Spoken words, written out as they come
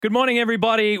Good morning,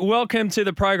 everybody. Welcome to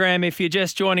the program. If you're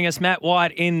just joining us, Matt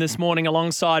White in this morning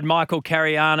alongside Michael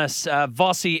Carianis,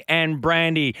 Vossi and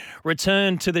Brandy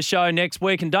return to the show next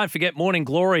week. And don't forget, Morning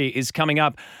Glory is coming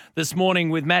up this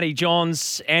morning with Matty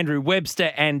Johns, Andrew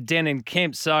Webster and Denon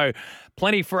Kemp. So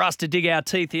plenty for us to dig our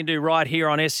teeth into right here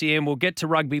on SEN. We'll get to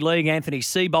rugby league. Anthony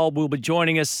Seibold will be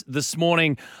joining us this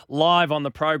morning live on the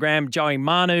program. Joey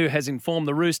Manu has informed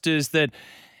the Roosters that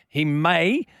he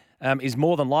is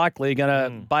more than likely going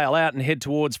to bail out and head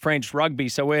towards French rugby.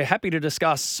 So we're happy to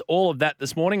discuss all of that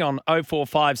this morning on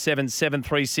 0457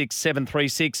 736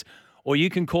 736, or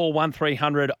you can call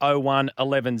 1300 01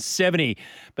 1170.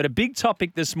 But a big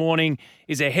topic this morning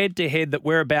is a head-to-head that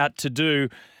we're about to do.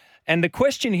 And the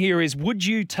question here is, would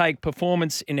you take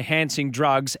performance-enhancing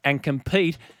drugs and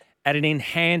compete at an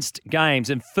enhanced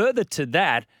games? And further to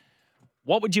that,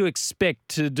 what would you expect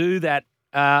to do that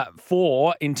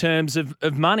for in terms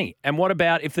of money? And what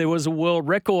about if there was a world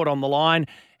record on the line?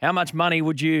 How much money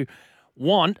would you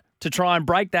want to try and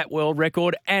break that world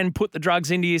record and put the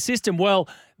drugs into your system? Well,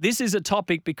 this is a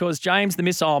topic because James the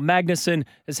Missile Magnussen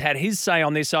has had his say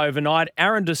on this overnight.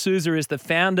 Aaron D'Souza is the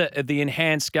founder of the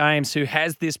Enhanced Games who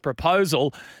has this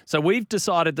proposal. So we've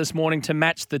decided this morning to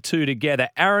match the two together.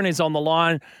 Aaron is on the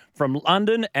line from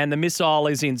London and the Missile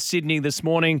is in Sydney this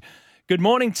morning. Good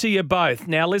morning to you both.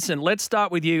 Now, listen, let's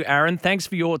start with you, Aaron. Thanks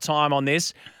for your time on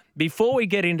this. Before we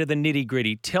get into the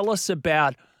nitty-gritty, tell us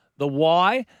about the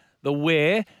why, the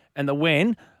where, and the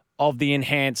when of the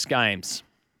Enhanced Games.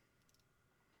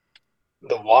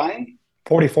 The why?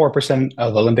 44%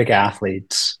 of Olympic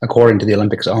athletes, according to the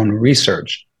Olympics' own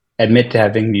research, admit to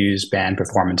having used banned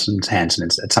performance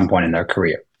enhancements at some point in their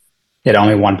career. Yet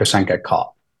only 1% get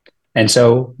caught. And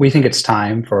so we think it's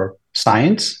time for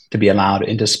science to be allowed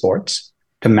into sports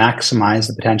to maximize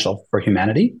the potential for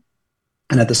humanity.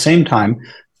 And at the same time,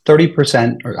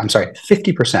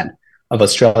 50% of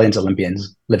Australians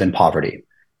Olympians live in poverty.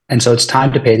 And so it's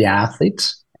time to pay the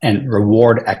athletes and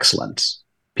reward excellence.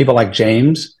 People like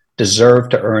James deserve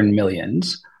to earn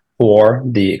millions for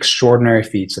the extraordinary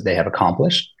feats that they have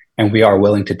accomplished, and we are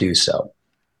willing to do so.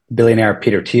 Billionaire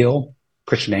Peter Thiel,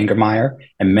 Christian Angermeyer,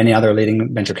 and many other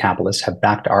leading venture capitalists have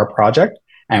backed our project,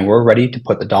 and we're ready to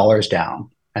put the dollars down.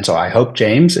 And so I hope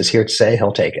James is here to say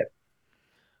he'll take it.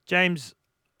 James,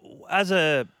 as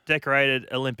a decorated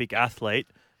Olympic athlete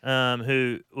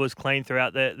who was clean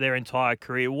throughout their entire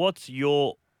career, what's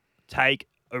your take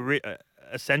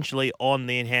essentially on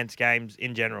the Enhanced Games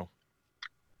in general?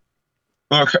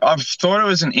 Look, I've thought it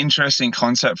was an interesting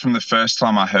concept from the first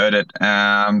time I heard it.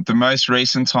 The most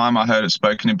recent time I heard it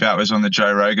spoken about was on the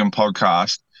Joe Rogan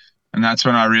podcast. And that's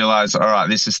when I realized, all right,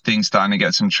 this is things starting to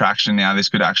get some traction now. This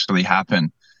could actually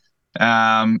happen.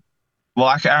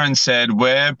 Like Aaron said,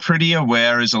 we're pretty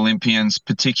aware as Olympians,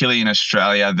 particularly in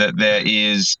Australia, that there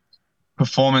is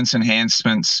performance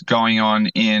enhancements going on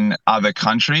in other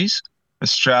countries.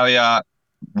 Australia,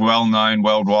 well known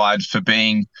worldwide for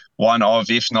being one of,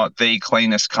 if not the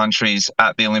cleanest countries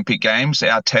at the Olympic Games.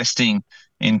 Our testing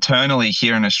internally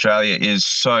here in Australia is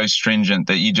so stringent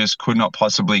that you just could not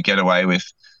possibly get away with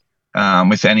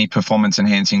any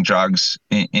performance-enhancing drugs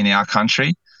in our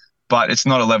country. But it's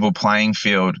not a level playing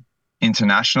field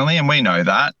internationally, and we know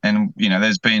that. And, you know,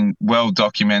 there's been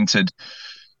well-documented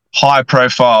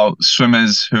high-profile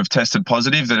swimmers who have tested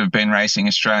positive that have been racing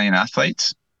Australian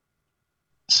athletes.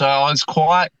 So I was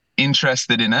quite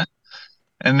interested in it.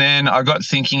 And then I got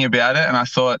thinking about it, and I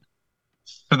thought,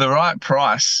 for the right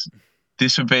price,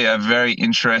 this would be a very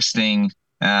interesting,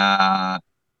 I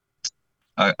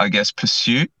guess,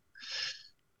 pursuit.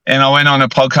 And I went on a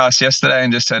podcast yesterday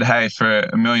and just said, hey, for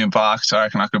 $1 million, I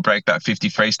reckon I could break that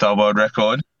 50 freestyle world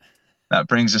record. That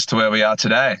brings us to where we are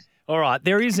today. All right,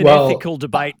 there is an ethical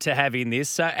debate to have in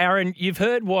this. Aaron, you've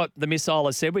heard what the Missile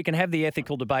has said. We can have the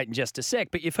ethical debate in just a sec,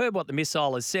 but you've heard what the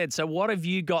Missile has said. So what have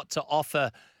you got to offer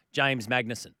James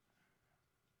Magnussen?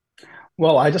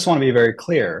 Well, I just want to be very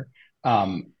clear.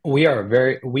 We are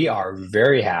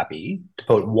very happy to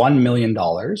put $1 million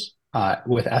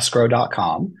with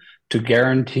escrow.com to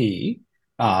guarantee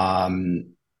for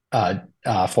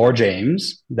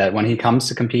James that when he comes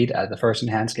to compete at the first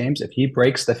Enhanced Games, if he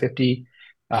breaks the 50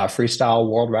 freestyle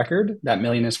world record, that $1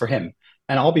 million is for him.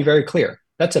 And I'll be very clear.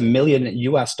 That's $1 million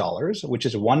US dollars, which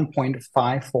is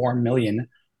 1.54 million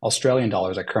Australian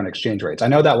dollars at current exchange rates. I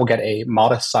know that will get a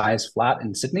modest size flat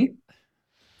in Sydney.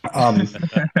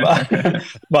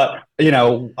 But you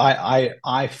know,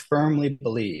 I firmly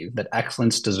believe that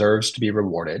excellence deserves to be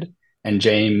rewarded. And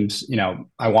James, you know,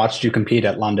 I watched you compete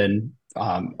at London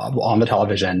on the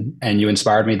television, and you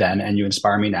inspired me then, and you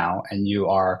inspire me now, and you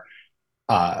are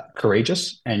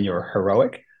courageous and you're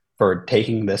heroic for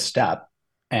taking this step.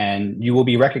 and you will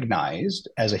be recognized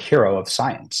as a hero of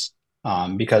science,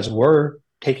 because we're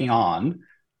taking on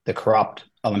the corrupt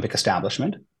Olympic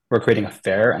establishment. We're creating a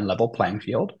fair and level playing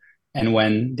field. And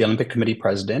when the Olympic Committee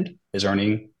president is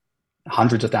earning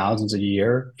hundreds of thousands a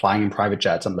year, flying in private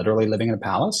jets and literally living in a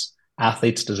palace,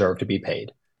 athletes deserve to be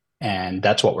paid. And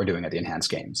that's what we're doing at the Enhanced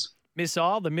Games.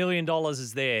 Missile, the $1 million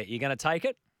is there. You going to take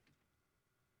it?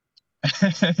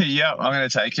 Yeah, I'm going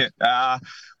to take it.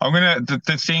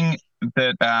 The thing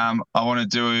that I want to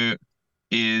do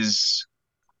is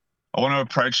I want to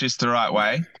approach this the right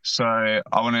way. So I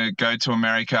want to go to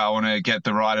America. I want to get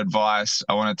the right advice.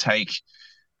 I want to take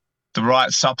the right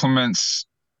supplements.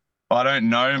 I don't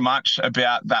know much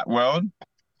about that world.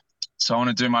 So I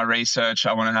want to do my research.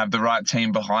 I want to have the right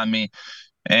team behind me.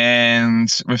 And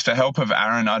with the help of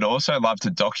Aaron, I'd also love to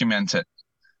document it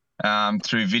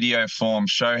through video form,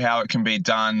 show how it can be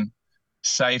done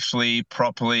safely,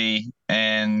 properly,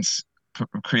 and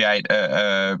create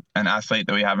an athlete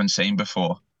that we haven't seen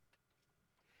before.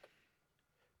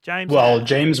 James. Well,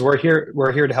 James, we're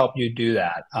here to help you do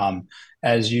that.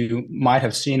 As you might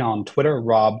have seen on Twitter,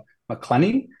 Rob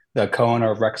McClenney, the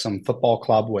co-owner of Wrexham Football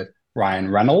Club with Ryan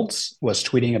Reynolds, was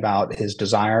tweeting about his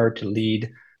desire to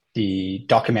lead the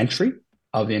documentary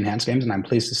of the Enhanced Games, and I'm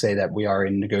pleased to say that we are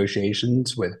in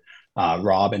negotiations with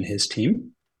Rob and his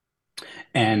team.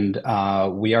 And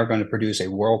we are going to produce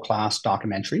a world-class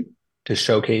documentary to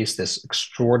showcase this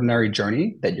extraordinary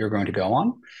journey that you're going to go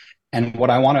on. And what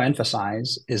I want to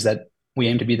emphasize is that we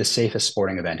aim to be the safest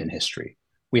sporting event in history.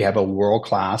 We have a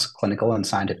world-class clinical and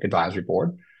scientific advisory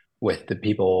board with the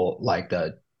people like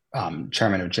the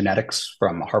chairman of genetics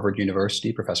from Harvard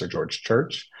University, Professor George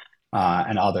Church,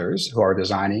 and others who are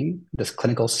designing this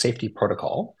clinical safety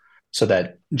protocol so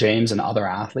that James and other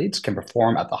athletes can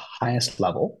perform at the highest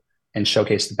level and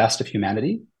showcase the best of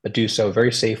humanity, but do so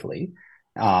very safely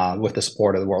with the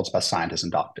support of the world's best scientists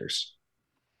and doctors.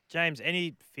 James,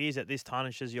 any fears that this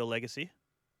tarnishes your legacy?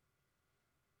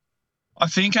 I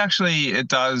think actually it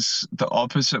does the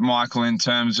opposite, Michael, in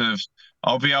terms of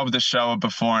I'll be able to show a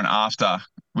before and after,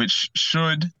 which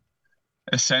should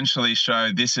essentially show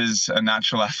this is a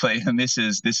natural athlete and this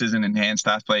is an enhanced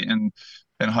athlete, and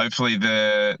hopefully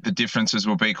the differences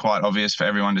will be quite obvious for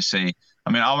everyone to see.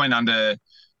 I mean, I went under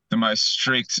the most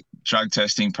strict drug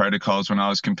testing protocols when I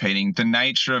was competing. The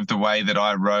nature of the way that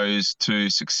I rose to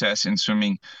success in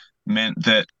swimming meant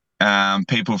that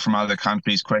people from other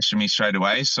countries questioned me straight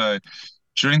away. So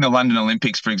during the London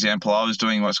Olympics, for example, I was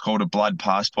doing what's called a blood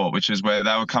passport, which is where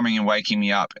they were coming and waking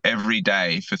me up every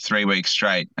day for 3 weeks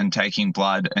straight and taking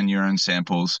blood and urine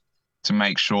samples to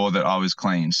make sure that I was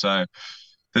clean. So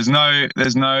there's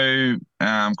no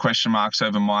question marks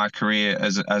over my career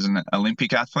as an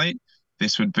Olympic athlete.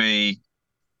 This would be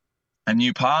a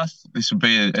new path. This would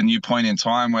be a new point in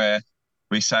time where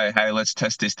we say, hey, let's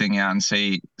test this thing out and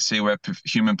see where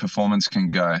human performance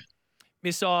can go.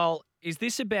 Missile, is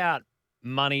this about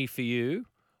money for you,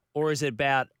 or is it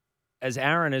about, as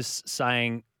Aaron is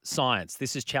saying, science?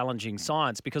 This is challenging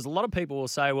science, because a lot of people will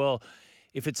say, well,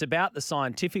 if it's about the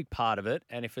scientific part of it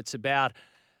and if it's about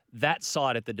that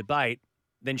side of the debate,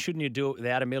 then shouldn't you do it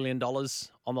without $1 million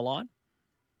on the line?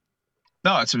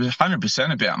 No, it's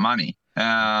 100% about money.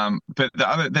 But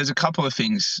there's a couple of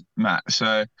things, Matt.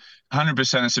 So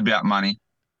 100% it's about money.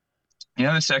 You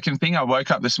know, the second thing, I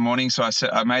woke up this morning. So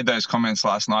I made those comments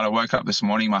last night. I woke up this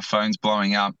morning, my phone's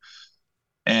blowing up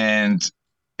and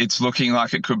it's looking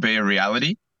like it could be a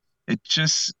reality. It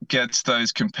just gets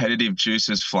those competitive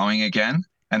juices flowing again.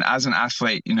 And as an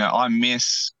athlete, you know, I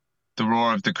miss the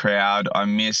roar of the crowd. I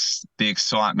miss the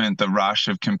excitement, the rush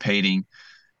of competing.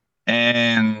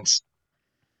 And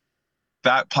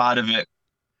that part of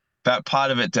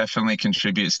it definitely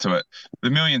contributes to it. The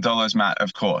 $1 million, Matt,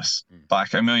 of course, like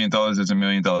 $1 million is $1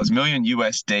 million. Million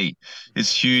USD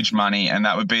is huge money, and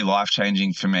that would be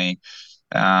life-changing for me.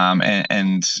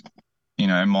 And you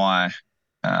know, my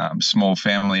small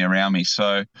family around me.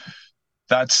 So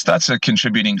that's a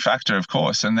contributing factor, of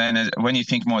course. And then when you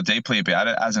think more deeply about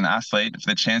it, as an athlete,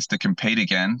 for the chance to compete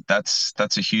again, that's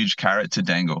a huge carrot to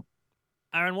dangle.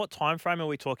 Aaron, what time frame are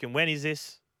we talking? When is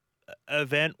this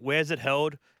event? Where's it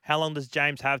held? How long does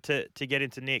James have to get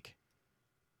into Nick?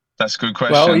 That's a good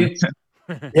question.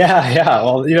 Well, yeah.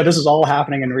 Well, you know, this is all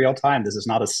happening in real time. This is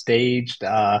not a staged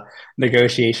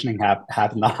negotiation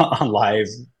happening on live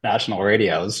national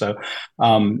radio. So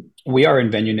we are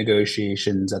in venue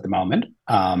negotiations at the moment.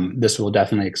 This will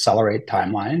definitely accelerate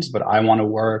timelines, but I want to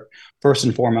work first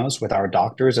and foremost with our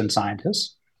doctors and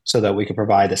scientists so that we can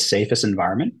provide the safest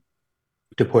environment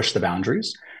to push the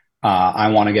boundaries. I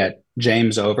want to get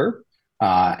James over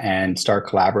and start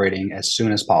collaborating as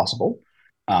soon as possible.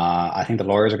 I think the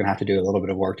lawyers are going to have to do a little bit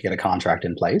of work to get a contract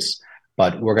in place,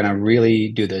 but we're going to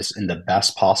really do this in the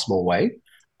best possible way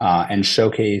and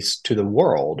showcase to the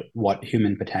world what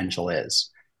human potential is.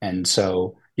 And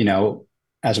so,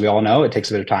 as we all know, it takes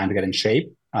a bit of time to get in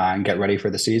shape and get ready for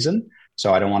the season.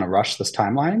 So I don't want to rush this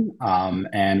timeline.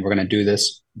 And we're going to do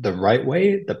this the right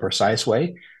way, the precise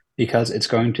way, because it's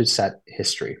going to set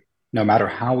history. No matter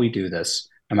how we do this,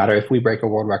 no matter if we break a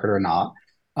world record or not,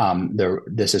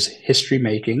 this is history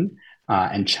making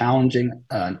and challenging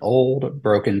an old,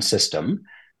 broken system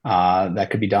that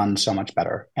could be done so much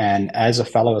better. And as a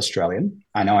fellow Australian,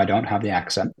 I know I don't have the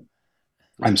accent.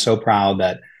 I'm so proud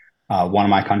that one of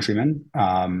my countrymen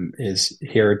is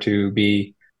here to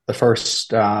be the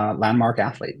first landmark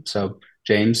athlete. So,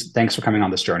 James, thanks for coming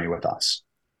on this journey with us.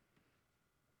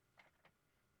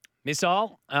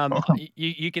 Missile,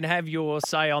 you can have your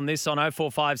say on this on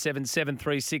 0457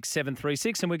 736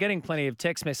 736, and we're getting plenty of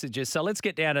text messages. So let's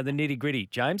get down to the nitty gritty,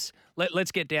 James.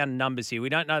 Let's get down to numbers here. We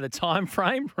don't know the time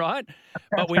frame, right?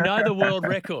 But we know the world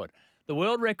record. The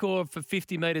world record for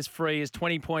 50 metres free is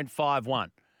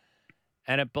 20.51,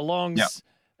 and it belongs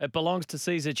to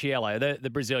Cesar Cielo, the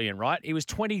Brazilian, right? He was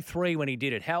 23 when he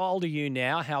did it. How old are you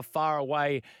now? How far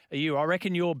away are you? I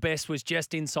reckon your best was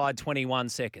just inside 21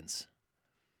 seconds.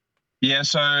 Yeah,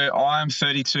 so I'm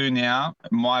 32 now.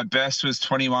 My best was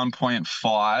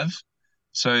 21.5.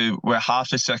 So we're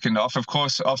half a second off. Of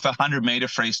course, off the 100-meter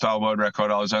freestyle world record,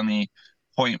 I was only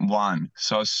 0.1.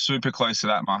 So I was super close to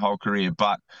that my whole career.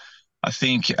 But I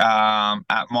think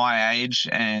at my age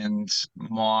and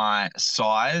my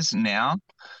size now,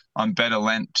 I'm better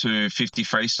lent to 50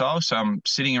 freestyle. So I'm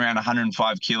sitting around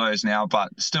 105 kilos now, but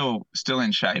still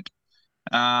in shape.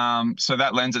 So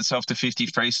that lends itself to 50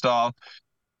 freestyle.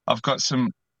 I've got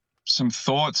some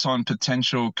thoughts on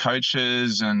potential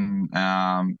coaches and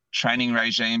training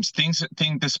regimes.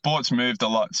 The sport's moved a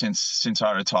lot since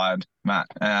I retired, Matt.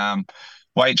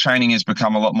 Weight training has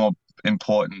become a lot more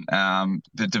important.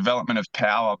 The development of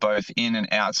power, both in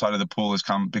and outside of the pool, has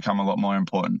become a lot more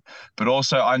important. But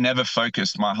also, I never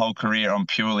focused my whole career on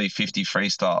purely 50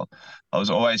 freestyle. I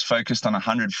was always focused on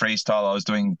 100 freestyle. I was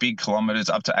doing big kilometers,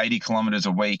 up to 80 kilometers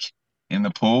a week in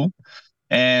the pool.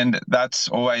 And that's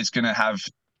always going to have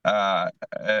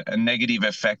a negative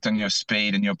effect on your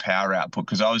speed and your power output,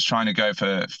 because I was trying to go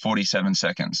for 47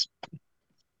 seconds.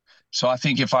 So I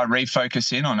think if I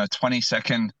refocus in on a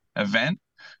 20-second event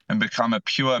and become a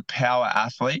pure power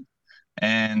athlete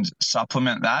and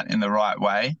supplement that in the right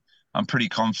way, I'm pretty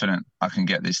confident I can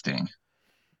get this thing.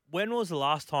 When was the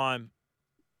last time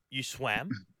you swam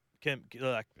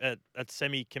like at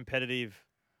semi-competitive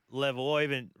level or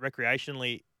even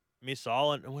recreationally,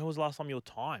 Missile, and when was the last time you were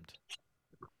timed?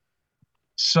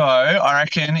 So I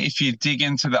reckon if you dig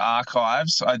into the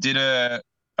archives, I did a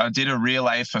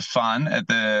relay for fun at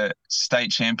the state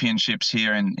championships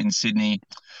here in Sydney.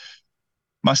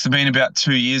 Must have been about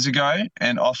 2 years ago,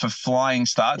 and off a flying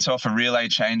start, so off a relay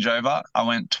changeover, I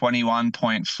went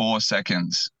 21.4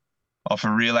 seconds off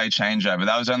a relay changeover.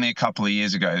 That was only a couple of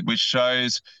years ago, which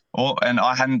shows and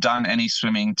I hadn't done any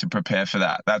swimming to prepare for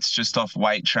that. That's just off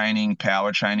weight training,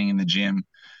 power training in the gym,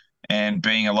 and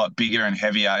being a lot bigger and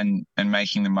heavier and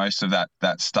making the most of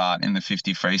that start in the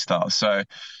 50 freestyle. So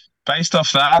based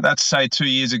off that, that's say 2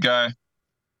 years ago.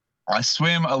 I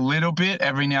swim a little bit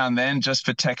every now and then just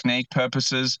for technique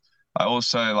purposes. I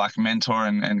also like mentor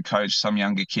and coach some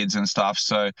younger kids and stuff.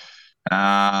 So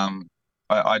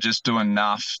I just do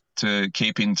enough to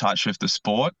keep in touch with the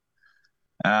sport.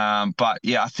 But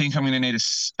yeah, I think I'm going to need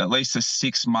at least a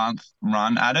 6-month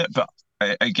run at it. But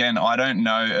again, I don't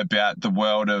know about the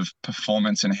world of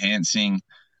performance enhancing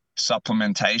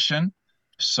supplementation.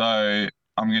 So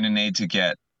I'm going to need to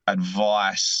get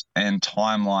advice and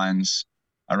timelines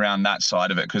around that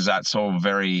side of it, because that's all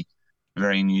very,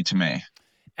 very new to me.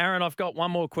 Aaron, I've got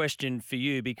one more question for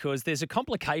you, because there's a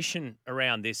complication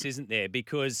around this, isn't there?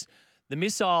 Because the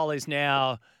Missile is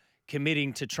now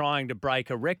committing to trying to break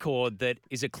a record that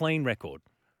is a clean record,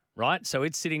 right? So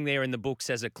it's sitting there in the books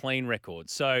as a clean record.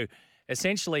 So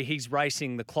essentially he's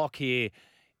racing the clock here.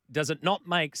 Does it not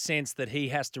make sense that he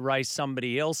has to race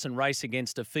somebody else and race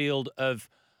against a field of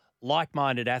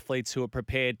like-minded athletes who are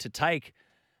prepared to take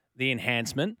the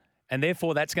enhancement? And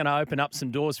therefore that's going to open up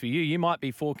some doors for you. You might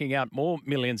be forking out more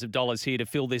millions of dollars here to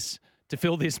fill this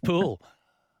pool.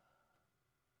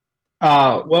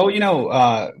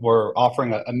 We're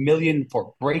offering $1 million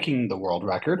for breaking the world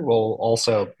record. We'll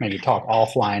also maybe talk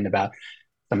offline about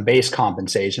some base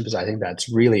compensation, because I think that's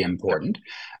really important.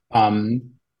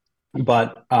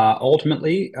 But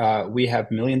ultimately, we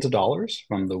have millions of dollars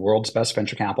from the world's best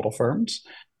venture capital firms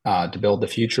to build the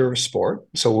future of sport.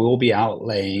 So we will be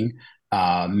outlaying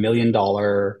 $1 million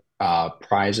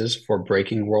prizes for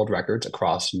breaking world records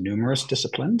across numerous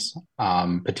disciplines,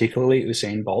 particularly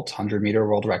Usain Bolt's 100-meter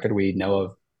world record. We know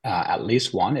of at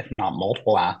least one, if not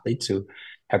multiple athletes who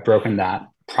have broken that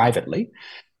privately.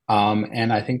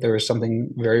 And I think there is something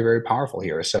very, very powerful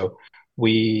here. So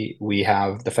we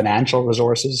have the financial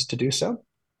resources to do so.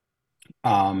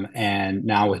 And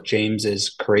now with James's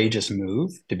courageous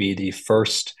move to be the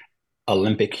first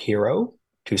Olympic hero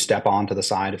to step onto the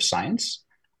side of science,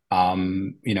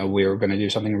 we're going to do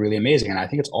something really amazing. And I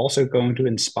think it's also going to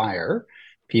inspire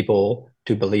people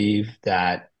to believe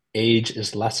that age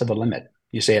is less of a limit.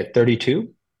 You say at 32,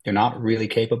 you're not really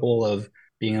capable of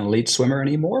being an elite swimmer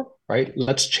anymore, right?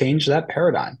 Let's change that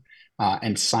paradigm.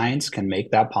 And science can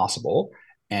make that possible.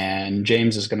 And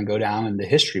James is going to go down in the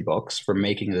history books for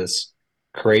making this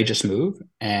courageous move.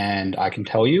 And I can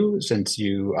tell you, since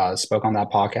you spoke on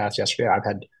that podcast yesterday, I've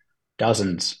had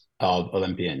dozens of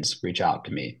Olympians reach out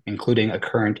to me, including a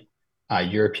current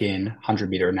European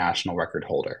 100-meter national record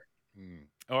holder.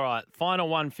 All right, final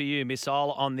one for you,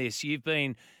 Missile, on this. You've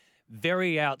been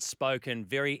very outspoken,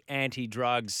 very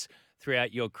anti-drugs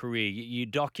throughout your career. You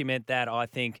document that, I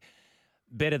think,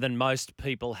 better than most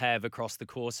people have across the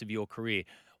course of your career.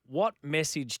 What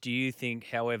message do you think,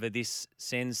 however, this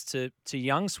sends to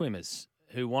young swimmers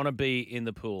who want to be in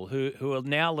the pool, who are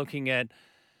now looking at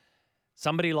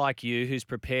somebody like you who's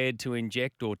prepared to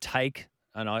inject or take,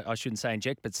 and I shouldn't say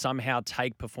inject, but somehow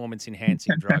take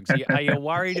performance-enhancing drugs? Are you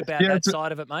worried about that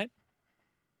side of it, mate?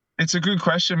 It's a good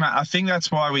question, Matt. I think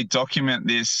that's why we document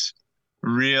this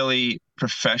really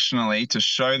professionally, to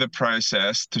show the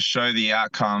process, to show the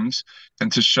outcomes,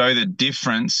 and to show the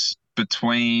difference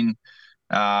between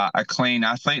a clean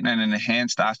athlete and an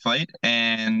enhanced athlete,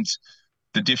 and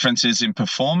the differences in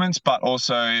performance, but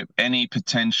also any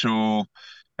potential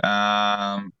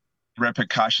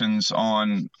repercussions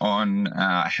on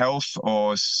health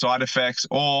or side effects,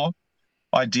 or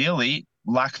ideally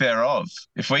lack thereof.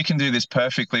 If we can do this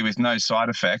perfectly with no side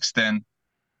effects, then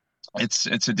it's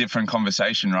a different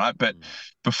conversation, right? But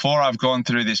before I've gone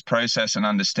through this process and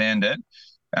understand it,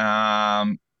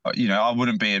 I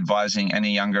wouldn't be advising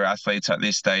any younger athletes at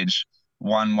this stage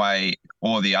one way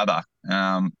or the other.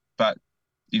 But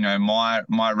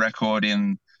my record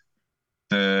in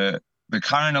the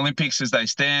current Olympics as they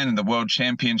stand, and the World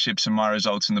Championships, and my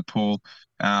results in the pool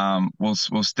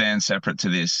will stand separate to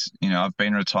this. I've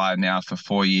been retired now for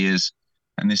 4 years,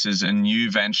 and this is a new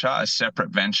venture, a separate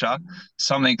venture,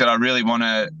 something that I really want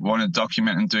to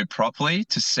document and do properly,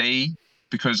 to see,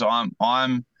 because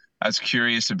I'm as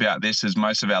curious about this as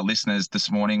most of our listeners this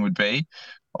morning would be.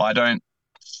 I don't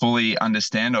fully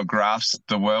understand or grasp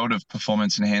the world of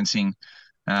performance enhancing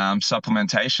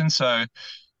supplementation. So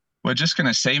we're just going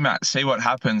to see, Matt, see what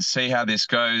happens, see how this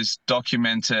goes,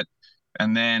 document it.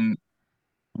 And then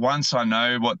once I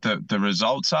know what the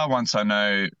results are, once I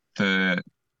know the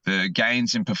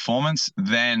gains in performance,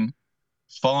 then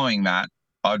following that,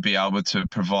 I'd be able to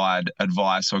provide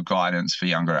advice or guidance for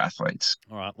younger athletes.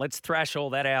 All right, let's thrash all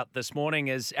that out this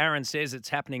morning. As Aaron says, it's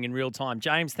happening in real time.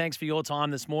 James, thanks for your time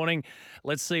this morning.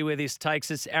 Let's see where this takes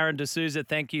us. Aaron D'Souza,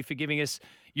 thank you for giving us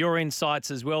your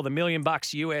insights as well. The $1 million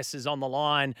US is on the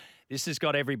line. This has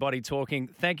got everybody talking.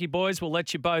 Thank you, boys. We'll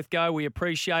let you both go. We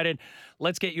appreciate it.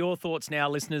 Let's get your thoughts now,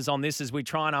 listeners, on this as we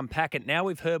try and unpack it. Now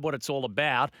we've heard what it's all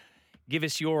about. Give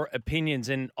us your opinions,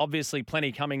 and obviously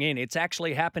plenty coming in. It's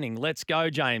actually happening. Let's go,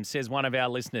 James, says one of our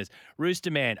listeners.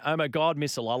 Rooster Man, oh my God,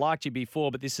 Missile, I liked you before,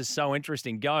 but this is so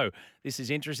interesting. Go. This is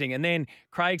interesting. And then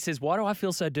Craig says, why do I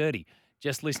feel so dirty?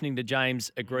 Just listening to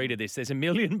James agree to this. There's $1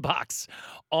 million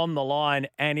on the line,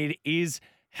 and it is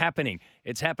happening.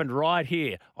 It's happened right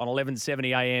here on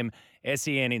 1170 AM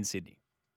SEN in Sydney.